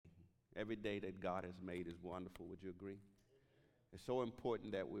Every day that God has made is wonderful. Would you agree? It's so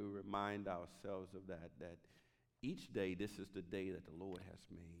important that we remind ourselves of that each day, this is the day that the Lord has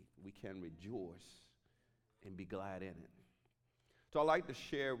made. We can rejoice and be glad in it. So I'd like to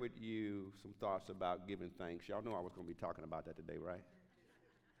share with you some thoughts about giving thanks. Y'all know I was going to be talking about that today, right?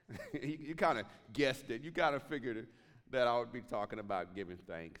 You kind of guessed it. You kind of figured it, that I would be talking about giving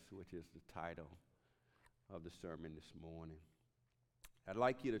thanks, which is the title of the sermon this morning. I'd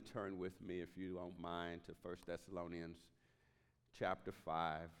like you to turn with me, if you don't mind, to 1 Thessalonians chapter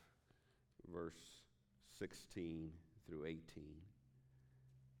 5, verse 16 through 18.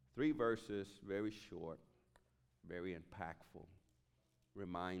 3 verses, very short, very impactful,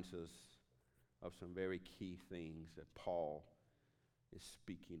 reminds us of some very key things that Paul is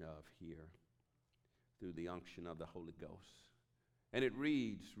speaking of here through the unction of the Holy Ghost. And it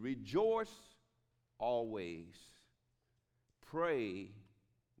reads, "Rejoice always, pray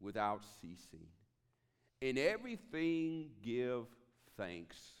without ceasing. In everything give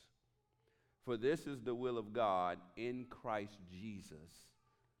thanks, for this is the will of God in Christ Jesus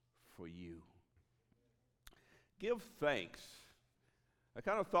for you." Give thanks. I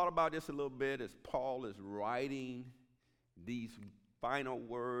kind of thought about this a little bit as Paul is writing these final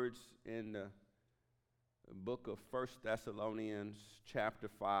words in the book of 1 Thessalonians chapter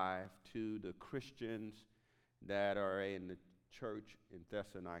 5 to the Christians that are in the church in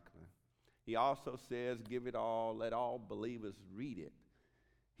Thessalonica. He also says, give it all, let all believers read it.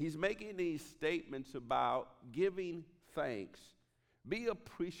 He's making these statements about giving thanks. Be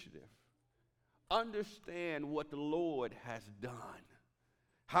appreciative. Understand what the Lord has done,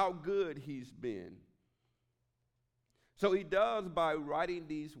 how good he's been. So he does by writing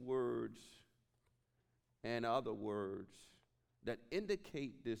these words and other words that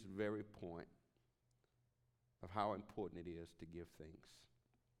indicate this very point of how important it is to give thanks.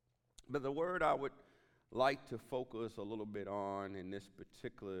 But the word I would like to focus a little bit on in this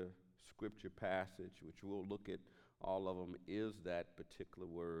particular scripture passage, which we'll look at all of them, is that particular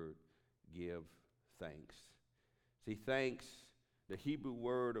word, give thanks. See, thanks, the Hebrew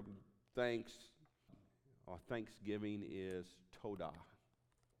word of thanks or thanksgiving is Todah.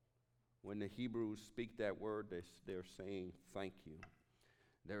 When the Hebrews speak that word, they're saying thank you.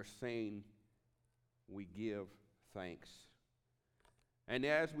 They're saying we give thanks. And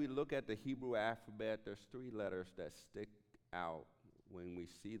as we look at the Hebrew alphabet, there's 3 letters that stick out when we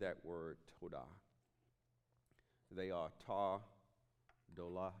see that word Todah. They are Ta,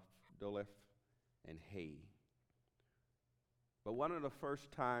 Dolef, and Hey. But one of the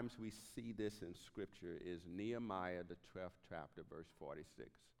first times we see this in Scripture is Nehemiah, the 12th chapter, verse 46.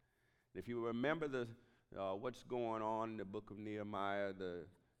 If you remember what's going on in the book of Nehemiah, the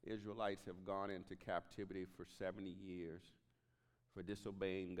Israelites have gone into captivity for 70 years for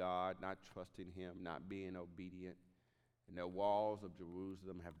disobeying God, not trusting him, not being obedient. And the walls of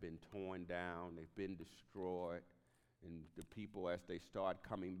Jerusalem have been torn down. They've been destroyed. And the people, as they start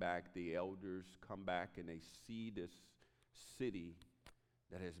coming back, the elders come back and they see this city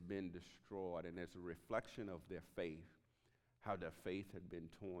that has been destroyed. And as a reflection of their faith, how their faith had been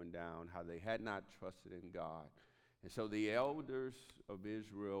torn down, how they had not trusted in God. And so the elders of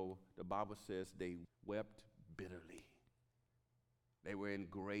Israel, the Bible says, they wept bitterly. They were in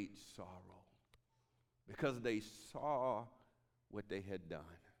great sorrow because they saw what they had done,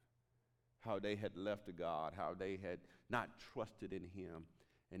 how they had left God, how they had not trusted in him.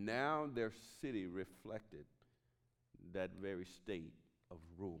 And now their city reflected that very state of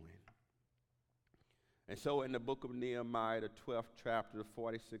ruin. And so in the book of Nehemiah, the 12th chapter, the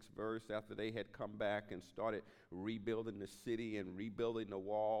 46th verse, after they had come back and started rebuilding the city and rebuilding the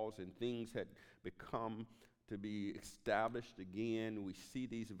walls, and things had become to be established again, we see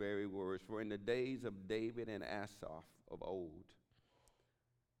these very words. For in the days of David and Asaph of old,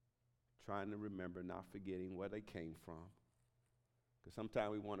 trying to remember, not forgetting where they came from. Because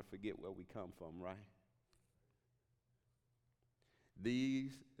sometimes we want to forget where we come from, right?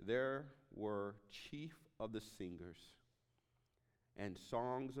 There were chief of the singers and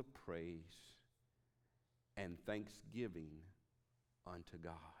songs of praise and thanksgiving unto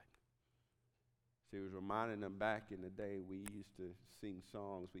God. See, it was reminding them back in the day we used to sing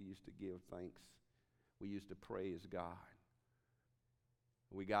songs, we used to give thanks, we used to praise God.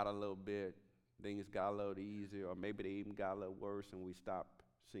 We got a little bit, things got a little easier, or maybe they even got a little worse, and we stopped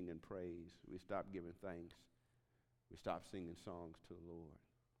singing praise. We stopped giving thanks. We stopped singing songs to the Lord.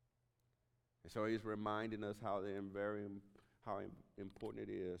 And so he's reminding us how important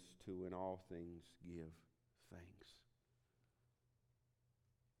it is to, in all things, give thanks.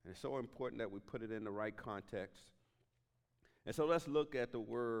 And it's so important that we put it in the right context. And so let's look at the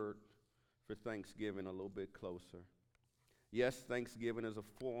word for Thanksgiving a little bit closer. Yes, Thanksgiving is a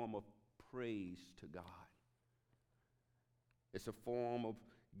form of praise to God. It's a form of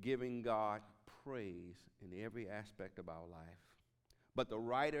giving God praise in every aspect of our life. But the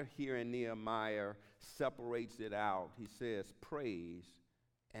writer here in Nehemiah separates it out. He says praise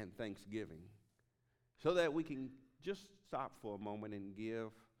and thanksgiving, so that we can just stop for a moment and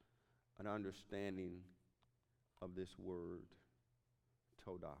give an understanding of this word,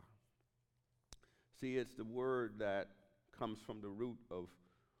 Todah. See, it's the word that comes from the root of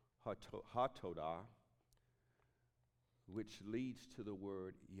Todah, which leads to the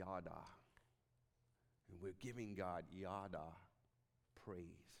word yada. And we're giving God yada, praise.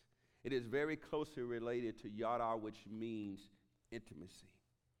 It is very closely related to yada, which means intimacy.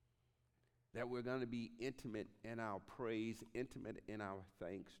 That we're going to be intimate in our praise, intimate in our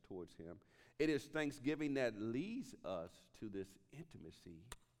thanks towards him. It is thanksgiving that leads us to this intimacy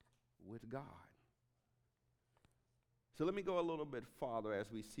with God. So let me go a little bit farther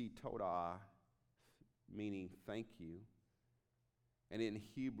as we see Todah, meaning thank you. And in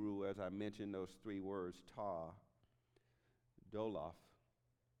Hebrew, as I mentioned, those three words, ta, dolaf,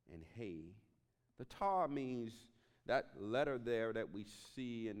 and hey. The ta means that letter there that we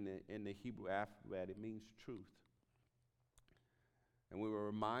see in the Hebrew alphabet. It means truth. And we were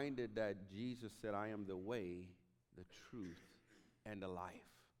reminded that Jesus said, I am the way, the truth, and the life.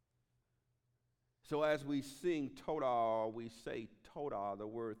 So as we sing Todah, we say Todah, the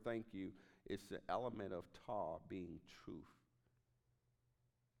word thank you, it's the element of ta, being truth.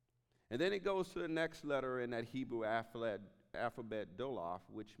 And then it goes to the next letter in that Hebrew alphabet, dolaf,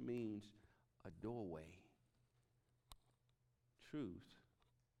 which means a doorway. Truth,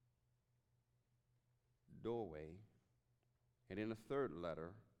 doorway, and in the third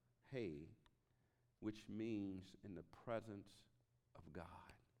letter, hey, which means in the presence of God.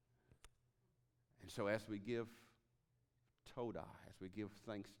 And so as we give Todah, as we give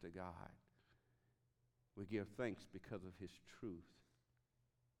thanks to God, we give thanks because of his truth.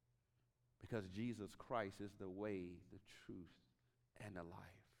 Because Jesus Christ is the way, the truth, and the life.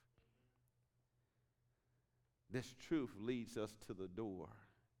 This truth leads us to the door.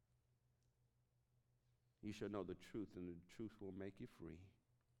 You shall know the truth, and the truth will make you free.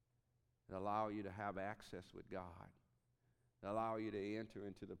 It'll allow you to have access with God. It'll allow you to enter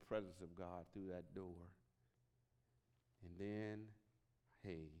into the presence of God through that door. And then,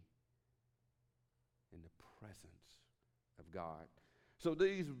 hey, in the presence of God. So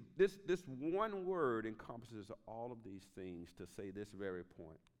this one word encompasses all of these things to say this very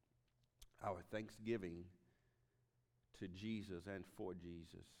point. Our thanksgiving to Jesus and for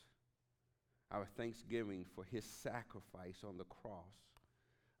Jesus. Our thanksgiving for his sacrifice on the cross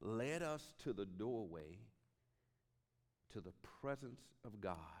led us to the doorway to the presence of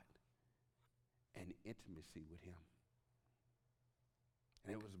God and intimacy with him.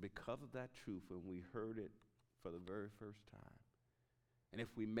 And it was because of that truth when we heard it for the very first time. And if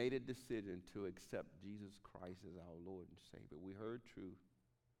we made a decision to accept Jesus Christ as our Lord and Savior, we heard truth.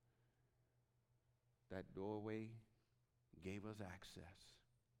 That doorway gave us access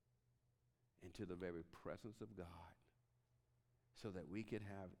into the very presence of God so that we could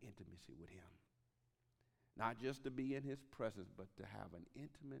have intimacy with him. Not just to be in his presence, but to have an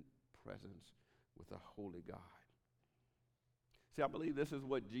intimate presence with a holy God. See, I believe this is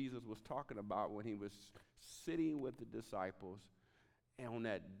what Jesus was talking about when he was sitting with the disciples. And on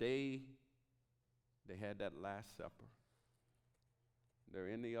that day, they had that Last Supper. They're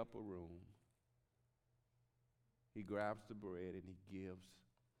in the upper room. He grabs the bread and he gives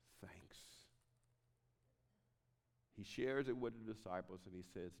thanks. He shares it with the disciples and he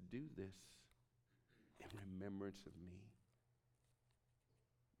says, do this in remembrance of me.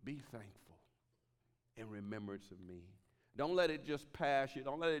 Be thankful in remembrance of me. Don't let it just pass you.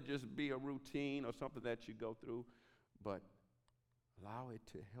 Don't let it just be a routine or something that you go through, but allow it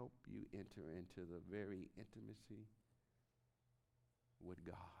to help you enter into the very intimacy with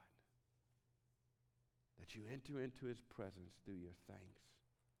God. That you enter into his presence through your thanks.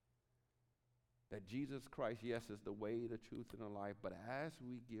 That Jesus Christ, yes, is the way, the truth, and the life, but as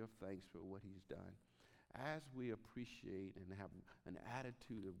we give thanks for what he's done, as we appreciate and have an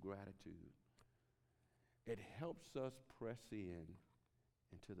attitude of gratitude, it helps us press in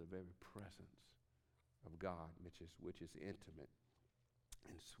into the very presence of God, which is intimate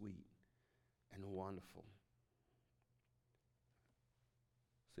and sweet and wonderful.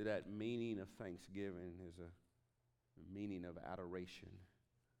 See, that meaning of thanksgiving is a meaning of adoration,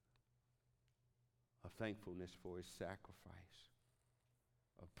 of thankfulness for his sacrifice,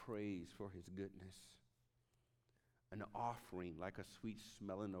 of praise for his goodness, an offering like a sweet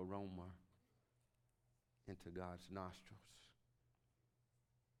smelling aroma into God's nostrils.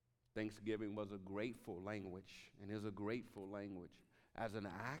 Thanksgiving was a grateful language and is a grateful language as an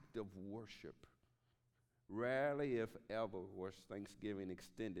act of worship. Rarely, if ever, was thanksgiving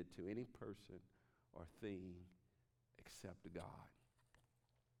extended to any person or thing except God.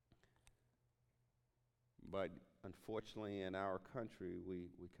 But unfortunately, in our country, we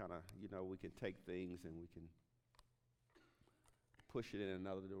kind of, we can take things and we can push it in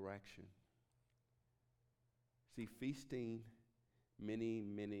another direction. See, feasting many,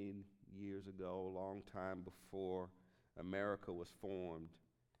 many years ago, a long time before America was formed,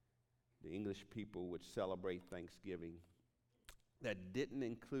 the English people would celebrate Thanksgiving that didn't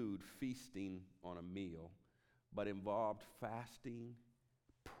include feasting on a meal, but involved fasting,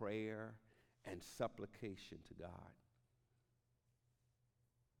 prayer, and supplication to God.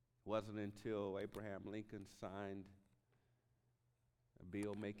 It wasn't until Abraham Lincoln signed a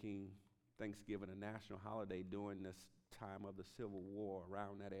bill making Thanksgiving a national holiday during this time of the Civil War,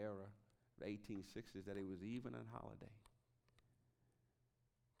 around that era, the 1860s, that it was even a holiday.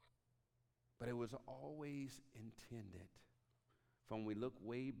 But it was always intended, from we look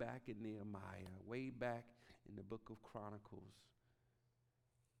way back in Nehemiah, way back in the book of Chronicles,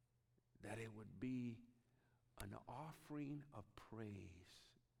 that it would be an offering of praise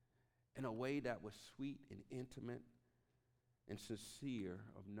in a way that was sweet and intimate and sincere,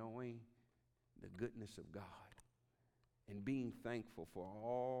 of knowing the goodness of God and being thankful for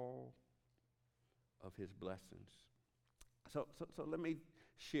all of his blessings. So let me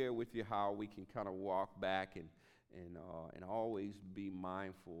share with you how we can kind of walk back and always be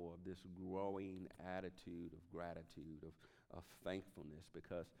mindful of this growing attitude of gratitude, of thankfulness,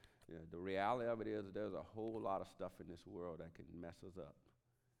 because the reality of it is there's a whole lot of stuff in this world that can mess us up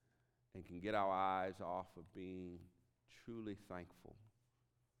and can get our eyes off of being truly thankful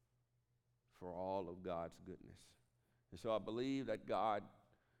for all of God's goodness. And so I believe that God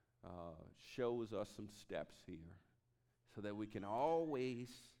shows us some steps here so that we can always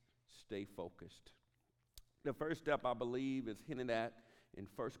stay focused. The first step, I believe, is hinted at in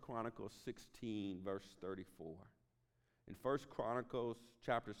 1 Chronicles 16, verse 34. In 1 Chronicles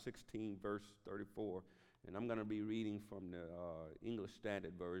chapter 16, verse 34, and I'm going to be reading from the English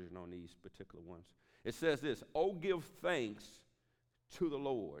Standard Version on these particular ones. It says this: "Oh, give thanks to the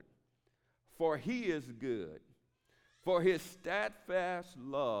Lord, for he is good, for his steadfast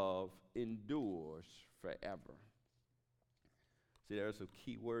love endures forever." See, there are some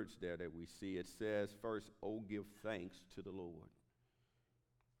key words there that we see. It says first, "Oh, give thanks to the Lord,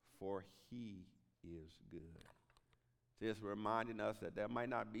 for he is good." See, it's reminding us that there might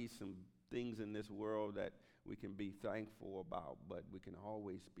not be some things in this world that we can be thankful about, but we can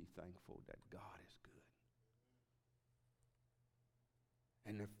always be thankful that God is good.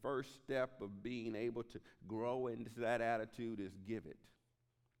 And the first step of being able to grow into that attitude is give it.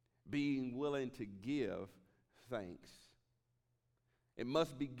 Being willing to give thanks. It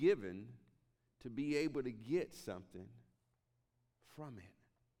must be given to be able to get something from it.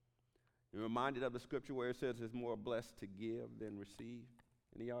 You're reminded of the scripture where it says it's more blessed to give than receive.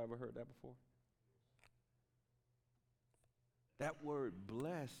 Any of y'all ever heard that before? That word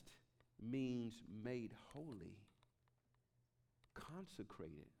blessed means made holy,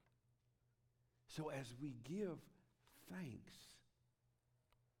 consecrated. So as we give thanks,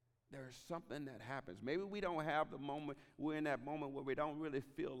 there's something that happens. Maybe we don't have the moment, we're in that moment where we don't really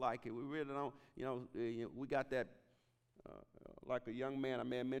feel like it. We really don't, we got that, like a young man I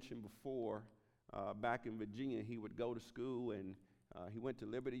may have mentioned before, back in Virginia, he would go to school and he went to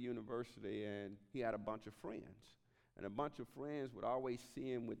Liberty University and he had a bunch of friends. And a bunch of friends would always see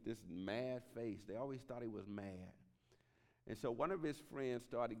him with this mad face. They always thought he was mad. And so one of his friends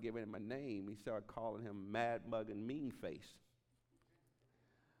started giving him a name. He started calling him Mad Muggin' Mean Face.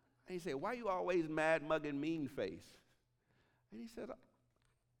 And he said, "Why you always mad mugging mean face?" And he said,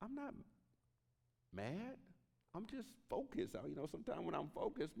 "I'm not mad. I'm just focused. Sometimes when I'm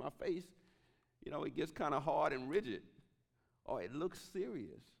focused, my face, it gets kind of hard and rigid, or it looks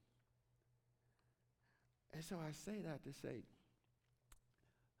serious." And so I say that to say,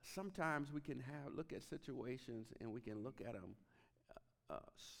 sometimes we can look at situations and we can look at them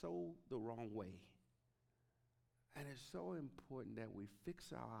so the wrong way. And it's so important that we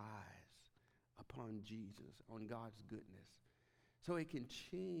fix our eyes upon Jesus, on God's goodness, so it can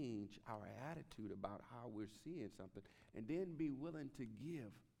change our attitude about how we're seeing something, and then be willing to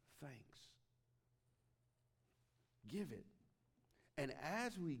give thanks. Give it. And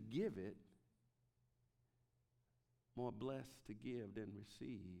as we give it, more blessed to give than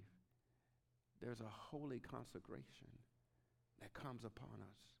receive, there's a holy consecration that comes upon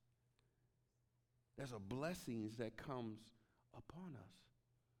us. There's a blessings that comes upon us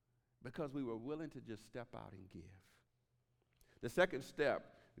because we were willing to just step out and give. The second step,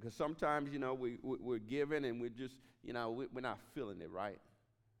 because sometimes, we're giving and we're just, we're not feeling it, right?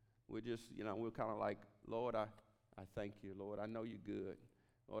 We're just, we're kind of like, Lord, I thank you. Lord, I know you're good.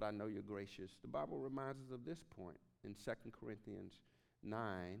 Lord, I know you're gracious. The Bible reminds us of this point in 2 Corinthians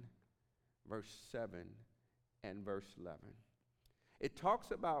 9, verse 7 and verse 11. It talks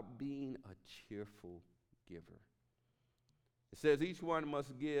about being a cheerful giver. It says each one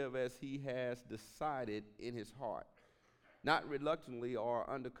must give as he has decided in his heart, not reluctantly or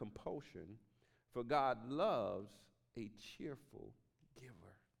under compulsion, for God loves a cheerful giver.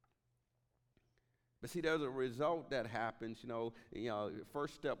 But see, there's a result that happens,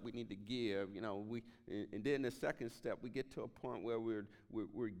 first step we need to give, and then the second step we get to a point where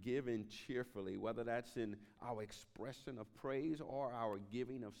we're giving cheerfully, whether that's in our expression of praise or our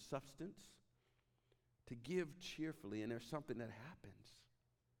giving of substance, to give cheerfully, and there's something that happens.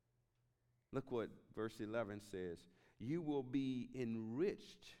 Look what verse 11 says. You will be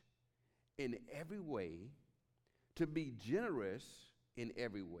enriched in every way, to be generous in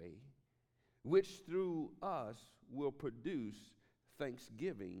every way, which through us will produce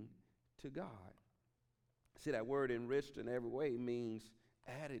thanksgiving to God. See, that word enriched in every way means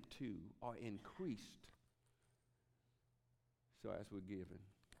added to or increased. So as we're giving,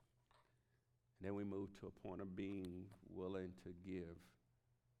 and then we move to a point of being willing to give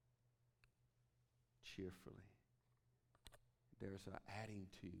cheerfully. There's an adding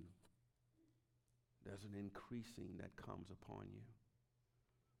to, there's an increasing that comes upon you,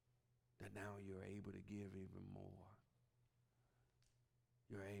 that now you're able to give even more.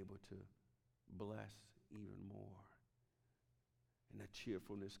 You're able to bless even more. And that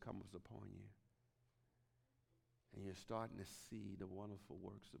cheerfulness comes upon you. And you're starting to see the wonderful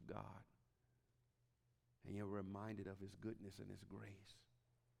works of God. And you're reminded of his goodness and his grace.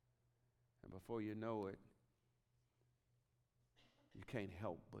 And before you know it, you can't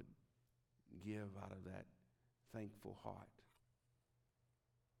help but give out of that thankful heart.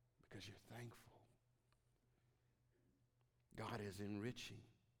 Because you're thankful. God is enriching.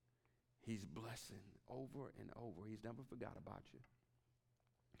 He's blessing over and over. He's never forgot about you.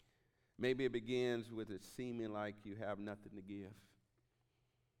 Maybe it begins with it seeming like you have nothing to give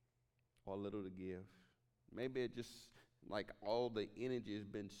or little to give. Maybe it just like all the energy has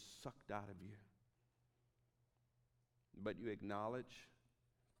been sucked out of you. But you acknowledge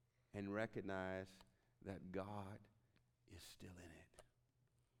and recognize that God is still in it.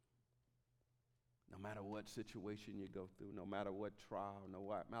 No matter what situation you go through, no matter what trial,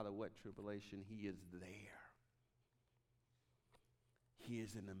 no matter what tribulation, he is there. He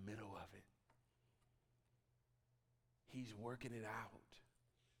is in the middle of it. He's working it out.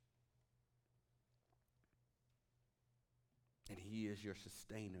 And he is your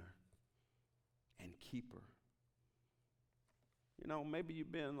sustainer and keeper. Maybe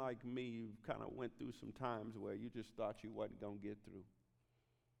you've been like me. You kind of went through some times where you just thought you wasn't going to get through.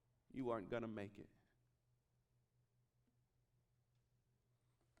 You weren't going to make it.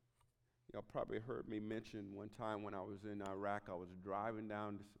 Y'all probably heard me mention one time when I was in Iraq, I was driving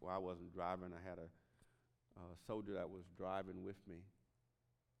down, I wasn't driving, I had a soldier that was driving with me.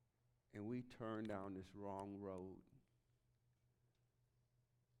 And we turned down this wrong road.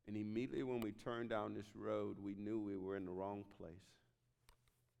 And immediately when we turned down this road, we knew we were in the wrong place.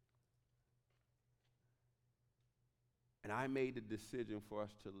 And I made the decision for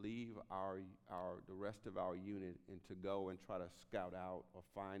us to leave the rest of our unit and to go and try to scout out or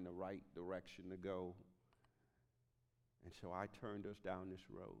find the right direction to go. And so I turned us down this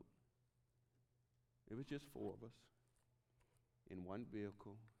road. It was just 4 of us in one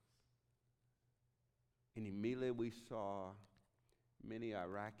vehicle. And immediately we saw many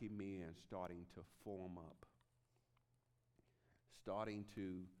Iraqi men starting to form up, starting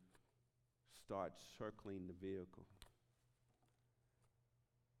to start circling the vehicle.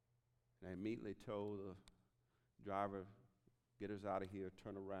 And I immediately told the driver, get us out of here,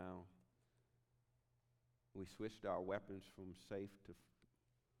 turn around. We switched our weapons from safe to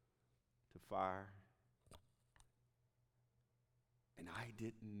fire. And I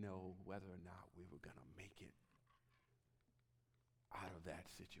didn't know whether or not we were going to make it out of that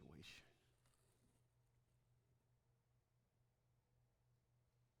situation.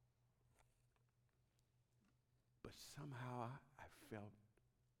 But somehow I felt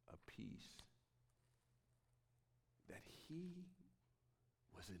a peace that he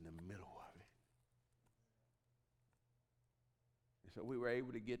was in the middle of it. And so we were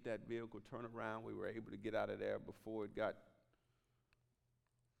able to get that vehicle turned around. We were able to get out of there before it got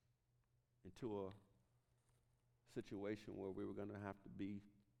to a situation where we were going to have to be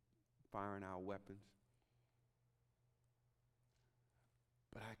firing our weapons.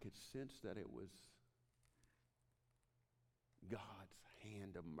 But I could sense that it was God's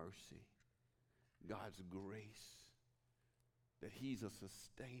hand of mercy, God's grace, that he's a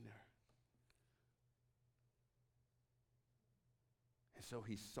sustainer. And so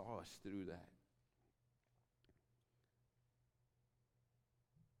he saw us through that.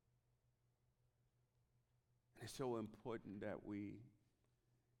 And it's so important that we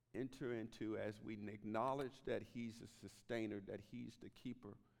enter into, as we acknowledge that he's a sustainer, that he's the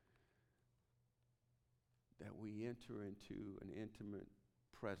keeper, that we enter into an intimate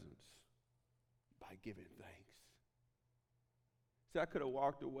presence by giving thanks. See, I could have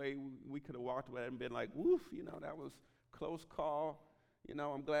walked away, we could have walked away and been like, woof, that was close call.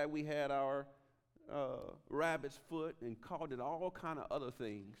 I'm glad we had our rabbit's foot, and called it all kind of other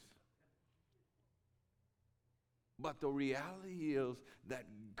things. But the reality is that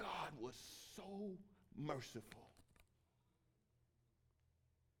God was so merciful.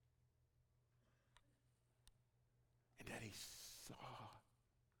 And that he saw,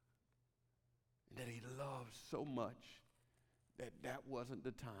 and that he loved so much that wasn't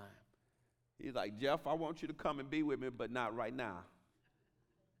the time. He's like, Jeff, I want you to come and be with me, but not right now.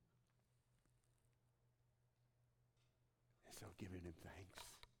 And so giving him thanks.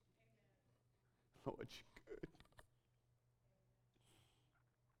 Lord, you're good.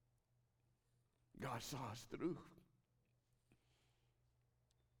 God saw us through.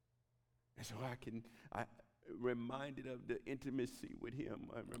 And so I reminded of the intimacy with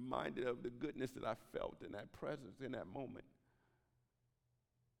him. I'm reminded of the goodness that I felt in that presence, in that moment,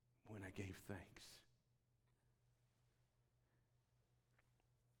 when I gave thanks.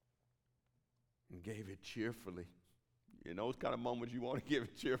 And gave it cheerfully. Those kind of moments you want to give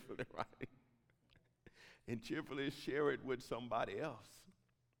it cheerfully, right? And cheerfully share it with somebody else.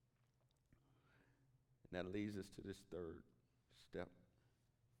 And that leads us to this third step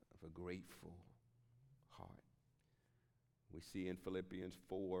of a grateful heart. We see in Philippians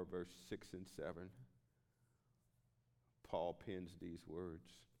 4, verse 6 and 7, Paul pens these words.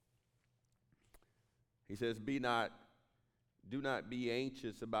 He says, do not be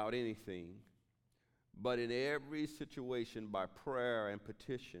anxious about anything, but in every situation by prayer and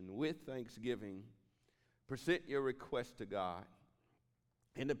petition, with thanksgiving, present your request to God.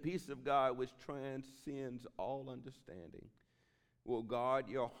 And the peace of God, which transcends all understanding, will guard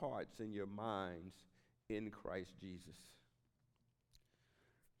your hearts and your minds in Christ Jesus.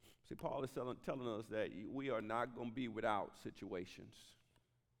 See, Paul is telling us that we are not going to be without situations.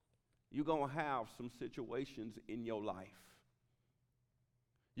 You're going to have some situations in your life.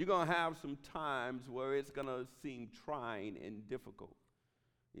 You're going to have some times where it's going to seem trying and difficult.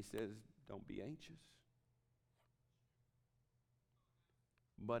 He says, don't be anxious.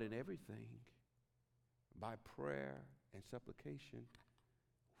 But in everything, by prayer and supplication,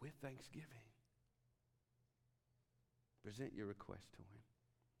 with thanksgiving, present your request to him.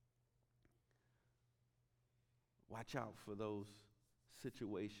 Watch out for those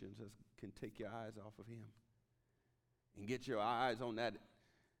situations that can take your eyes off of him. And get your eyes on that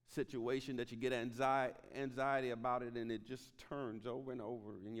situation that you get anxiety about it, and it just turns over and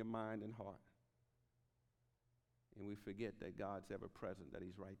over in your mind and heart. And we forget that God's ever present, that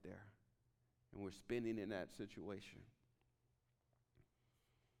he's right there. And we're spinning in that situation.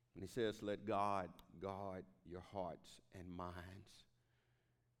 And he says, let God guard your hearts and minds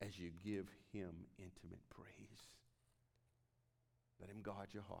as you give him intimate praise. Let him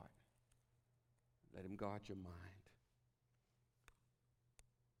guard your heart. Let him guard your mind.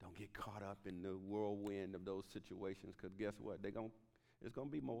 Don't get caught up in the whirlwind of those situations, because guess what? It's going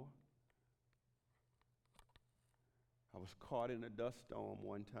to be more. I was caught in a dust storm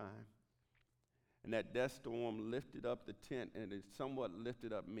one time, and that dust storm lifted up the tent, and it somewhat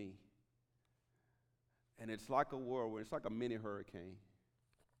lifted up me. And it's like a whirlwind. It's like a mini hurricane.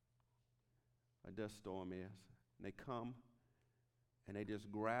 A dust storm is. And they come, and they just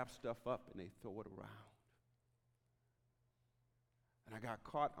grab stuff up, and they throw it around. And I got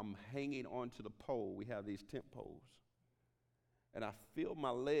caught. I'm hanging onto the pole. We have these tent poles. And I feel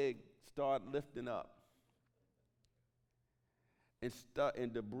my leg start lifting up.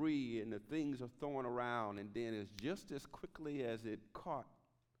 And debris and the things are thrown around, and then it's just as quickly as I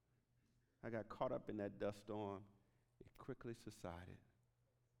got caught up in that dust storm, it quickly subsided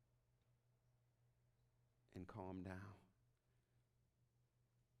and calmed down.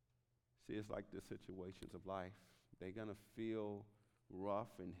 See, it's like the situations of life. They're going to feel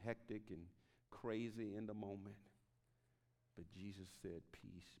rough and hectic and crazy in the moment. But Jesus said,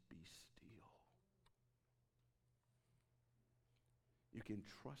 peace, be still. You can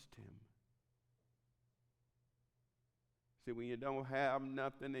trust him. See, when you don't have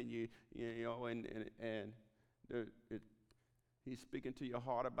nothing and he's speaking to your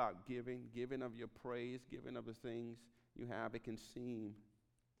heart about giving of your praise, giving of the things you have, it can seem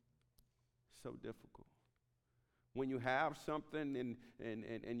so difficult. When you have something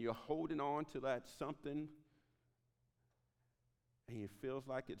and you're holding on to that something and it feels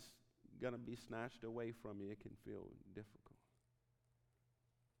like it's going to be snatched away from you, it can feel difficult.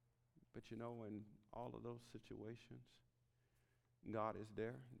 But in all of those situations, God is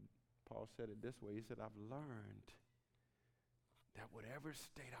there. Paul said it this way. He said, I've learned that whatever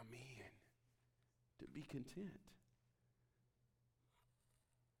state I'm in, to be content.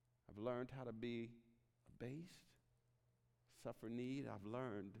 I've learned how to be abased, suffer need. I've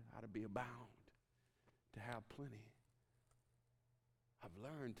learned how to be abound, to have plenty. I've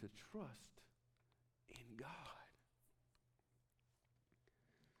learned to trust in God.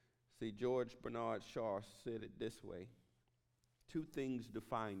 See, George Bernard Shaw said it this way. 2 things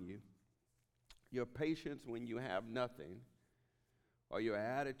define you. Your patience when you have nothing, or your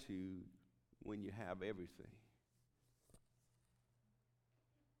attitude when you have everything.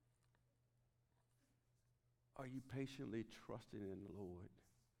 Are you patiently trusting in the Lord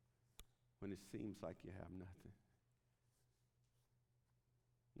when it seems like you have nothing?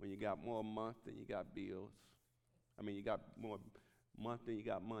 When you got more month than you got bills. You got more month than you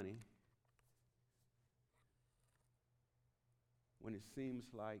got money. When it seems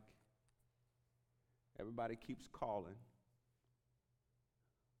like everybody keeps calling,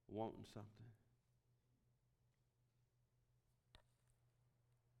 wanting something.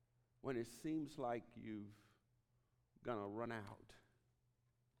 When it seems like you've gonna run out.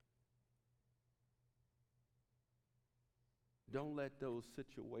 Don't let those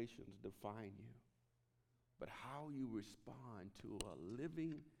situations define you, but how you respond to a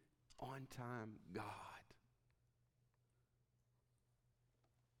living, on-time God.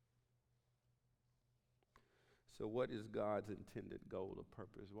 So what is God's intended goal or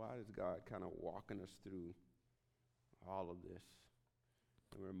purpose? Why is God kind of walking us through all of this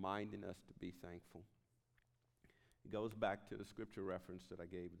and reminding us to be thankful? It goes back to the scripture reference that I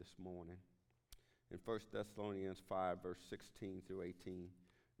gave this morning. In 1 Thessalonians 5, verse 16 through 18,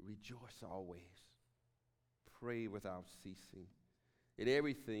 rejoice always, pray without ceasing, in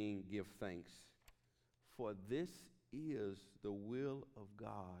everything give thanks, for this is the will of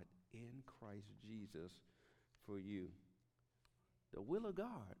God in Christ Jesus for you. The will of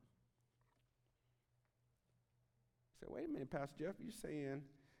God. You say, wait a minute, Pastor Jeff, you saying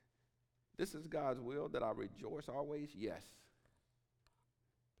this is God's will that I rejoice always? Yes.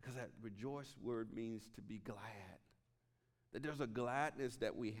 Because that rejoice word means to be glad. That there's a gladness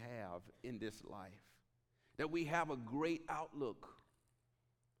that we have in this life. That we have a great outlook.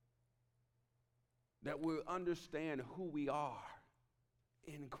 That we understand who we are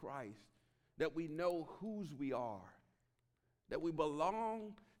in Christ. That we know whose we are. That we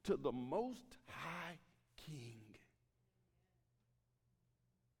belong to the Most High King.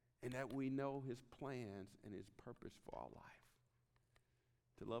 And that we know his plans and his purpose for our life.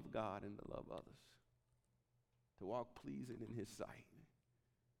 To love God and to love others. To walk pleasing in his sight.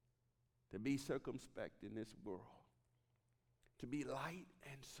 To be circumspect in this world. To be light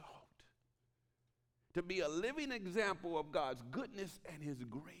and salt. To be a living example of God's goodness and his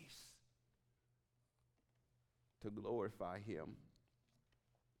grace. To glorify him.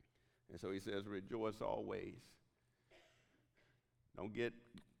 And so he says, rejoice always. Don't get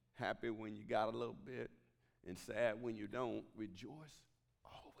happy when you got a little bit and sad when you don't. Rejoice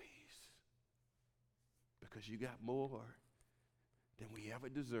always. Because you got more than we ever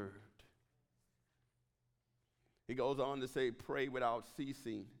deserved. He goes on to say, pray without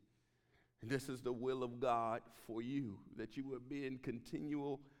ceasing. And this is the will of God for you, that you would be in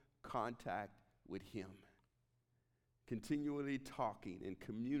continual contact with him. Continually talking and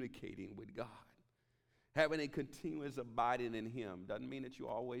communicating with God. Having a continuous abiding in him. Doesn't mean that you're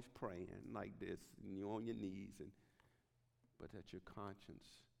always praying like this and you're on your knees, but that your conscience,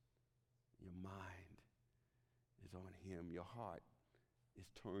 your mind is on him. Your heart is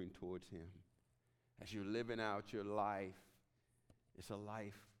turned towards him. As you're living out your life, it's a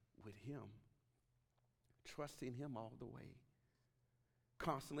life with him. Trusting him all the way.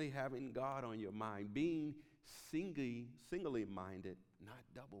 Constantly having God on your mind. Being singly minded, not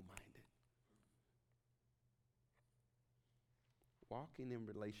double-minded. Walking in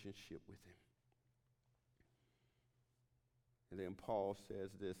relationship with him. And then Paul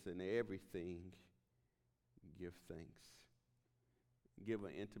says this, in everything, give thanks. Give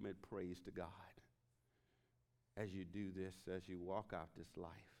an intimate praise to God. as you do this, as you walk out this life,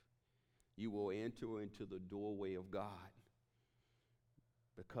 you will enter into the doorway of God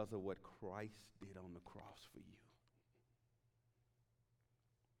because of what Christ did on the cross for you.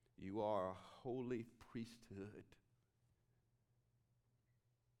 You are a holy priesthood.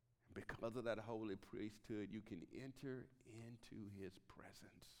 Because of that holy priesthood, you can enter into his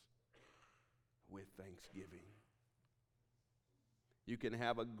presence with thanksgiving. You can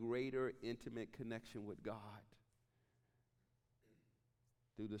have a greater intimate connection with God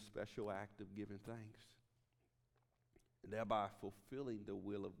through the special act of giving thanks, thereby fulfilling the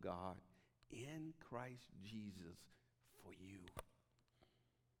will of God in Christ Jesus for you.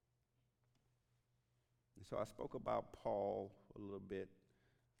 And so I spoke about Paul a little bit.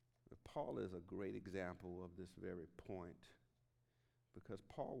 Paul is a great example of this very point because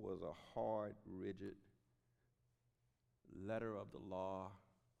Paul was a hard, rigid, letter of the law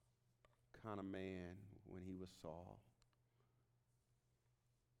kind of man when he was Saul.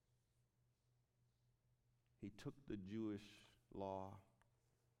 He took the Jewish law,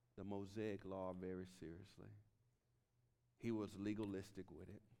 the Mosaic law, very seriously. He was legalistic with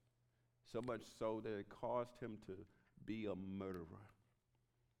it, so much so that it caused him to be a murderer,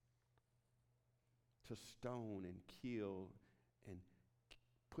 to stone and kill and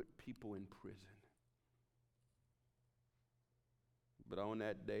put people in prison. But on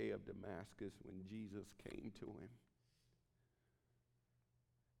that day of Damascus, when Jesus came to him,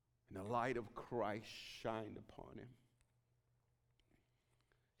 and the light of Christ shined upon him,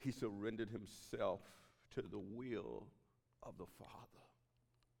 he surrendered himself to the will of the Father.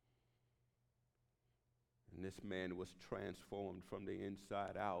 And this man was transformed from the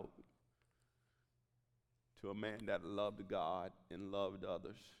inside out to a man that loved God and loved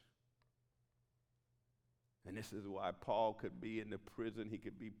others. And this is why Paul could be in the prison, he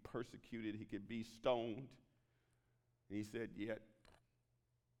could be persecuted, he could be stoned. And he said, "Yet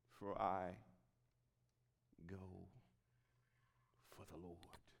for I go for the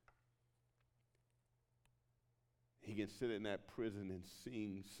Lord." He can sit in that prison and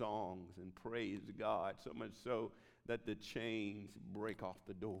sing songs and praise God, so much so that the chains break off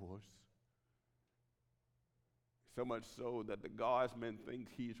the doors. So much so that the guardsman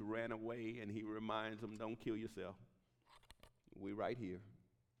thinks he's ran away, and he reminds them, "Don't kill yourself. We're right here.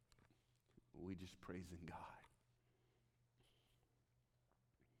 We're just praising God."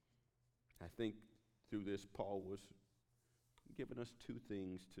 I think through this, Paul was giving us two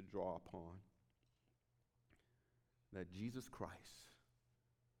things to draw upon. That Jesus Christ,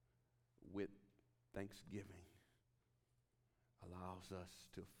 with thanksgiving, allows us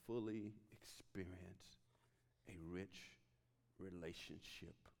to fully experience a rich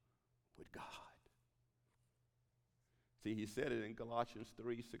relationship with God. See, he said it in Colossians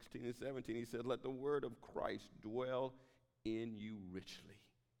 3:16 and 17. He said, "Let the word of Christ dwell in you richly,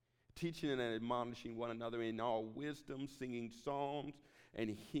 teaching and admonishing one another in all wisdom, singing psalms and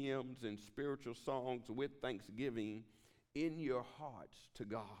hymns and spiritual songs with thanksgiving in your hearts to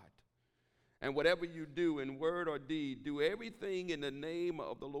God. And whatever you do in word or deed, do everything in the name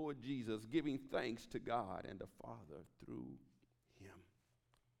of the Lord Jesus, giving thanks to God and the Father through him."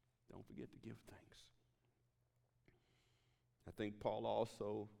 Don't forget to give thanks. I think Paul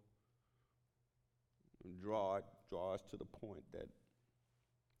also draws to the point that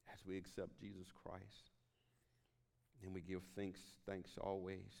as we accept Jesus Christ and we give thanks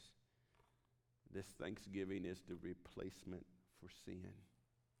always, this thanksgiving is the replacement for sin.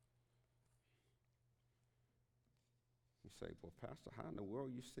 You say, "Well, Pastor, how in the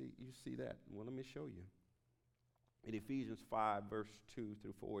world you see that?" Well, let me show you. In Ephesians 5, verse 2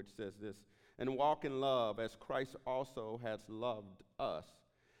 through 4, it says this: "And walk in love as Christ also has loved us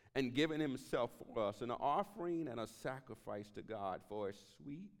and given himself for us, an offering and a sacrifice to God for a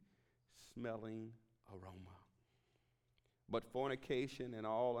sweet-smelling aroma. But fornication and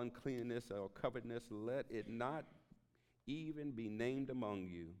all uncleanness or covetousness, let it not even be named among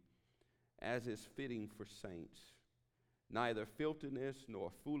you, as is fitting for saints. Neither filthiness, nor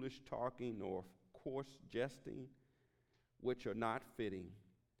foolish talking, nor coarse jesting, which are not fitting,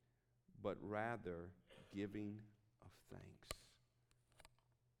 but rather giving of thanks."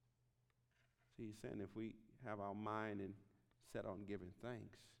 See, he's saying if we have our mind and set on giving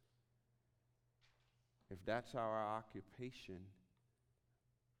thanks, if that's our occupation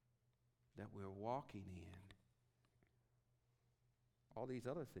that we're walking in, all these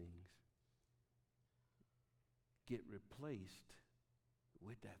other things get replaced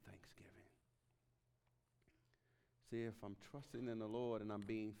with that thanksgiving. See, if I'm trusting in the Lord and I'm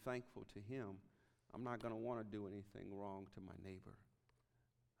being thankful to him, I'm not going to want to do anything wrong to my neighbor.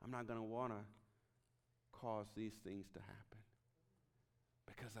 I'm not going to want to cause these things to happen?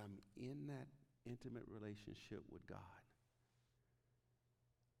 Because I'm in that intimate relationship with God.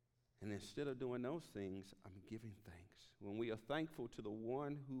 And instead of doing those things, I'm giving thanks. When we are thankful to the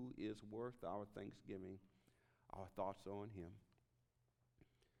one who is worth our thanksgiving, our thoughts are on him.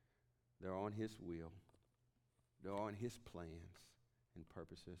 They're on his will. They're on his plans and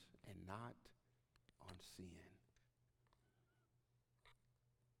purposes, and not on sin.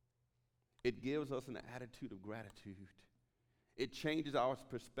 It gives us an attitude of gratitude. It changes our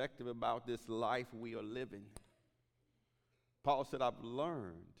perspective about this life we are living. Paul said, I've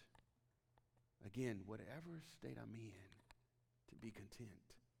learned, again, whatever state I'm in, to be content.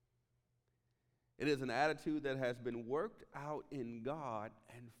 It is an attitude that has been worked out in God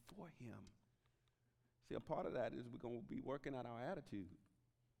and for him. See, a part of that is we're going to be working out our attitude.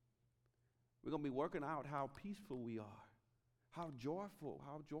 We're going to be working out how peaceful we are, how joyful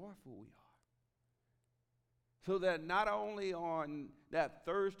we are. So that not only on that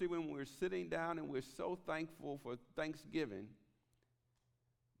Thursday when we're sitting down and we're so thankful for Thanksgiving,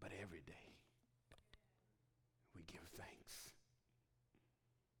 but every day we give thanks.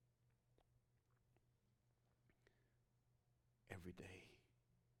 Every day,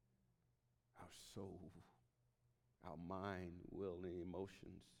 our soul, our mind, will, and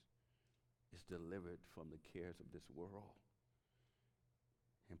emotions is delivered from the cares of this world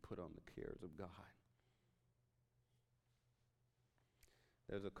and put on the cares of God.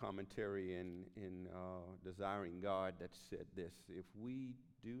 There's a commentary in Desiring God that said this: if we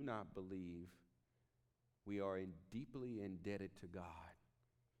do not believe we are deeply indebted to God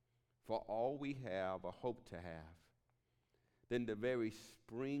for all we have or hope to have, then the very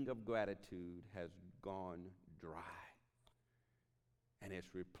spring of gratitude has gone dry and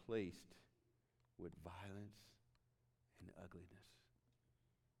it's replaced with violence and ugliness.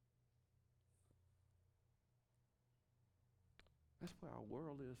 That's where our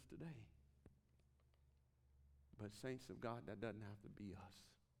world is today. But saints of God, that doesn't have to be us.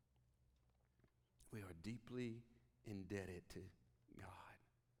 We are deeply indebted to God.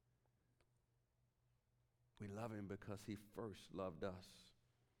 We love him because he first loved us.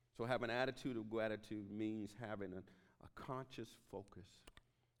 So having an attitude of gratitude means having a conscious focus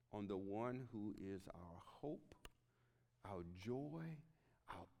on the one who is our hope, our joy,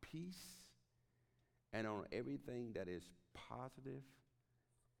 our peace, and on everything that is positive,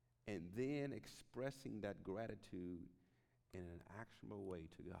 and then expressing that gratitude in an actionable way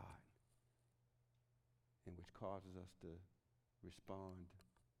to God, and which causes us to respond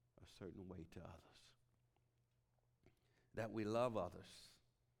a certain way to others. That we love others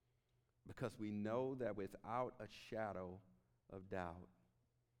because we know that without a shadow of doubt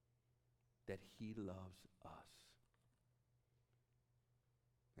that he loves us.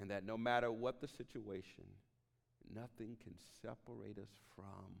 And that no matter what the situation, nothing can separate us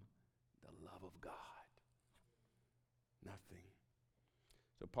from the love of God. Nothing.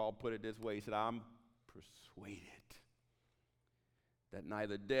 So Paul put it this way. He said, I'm persuaded that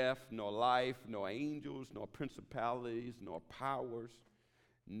neither death, nor life, nor angels, nor principalities, nor powers,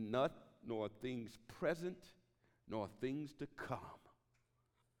 nor things present, nor things to come,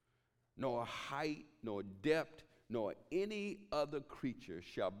 nor height, nor depth, nor any other creature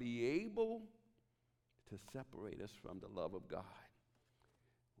shall be able to separate us from the love of God,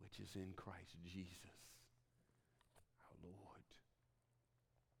 which is in Christ Jesus, our Lord.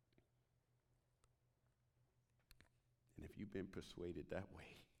 And if you've been persuaded that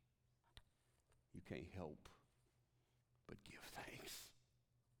way, you can't help but give thanks.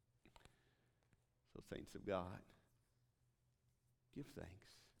 So, saints of God, give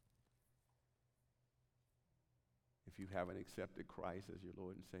thanks. If you haven't accepted Christ as your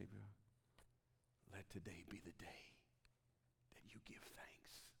Lord and Savior, let today be the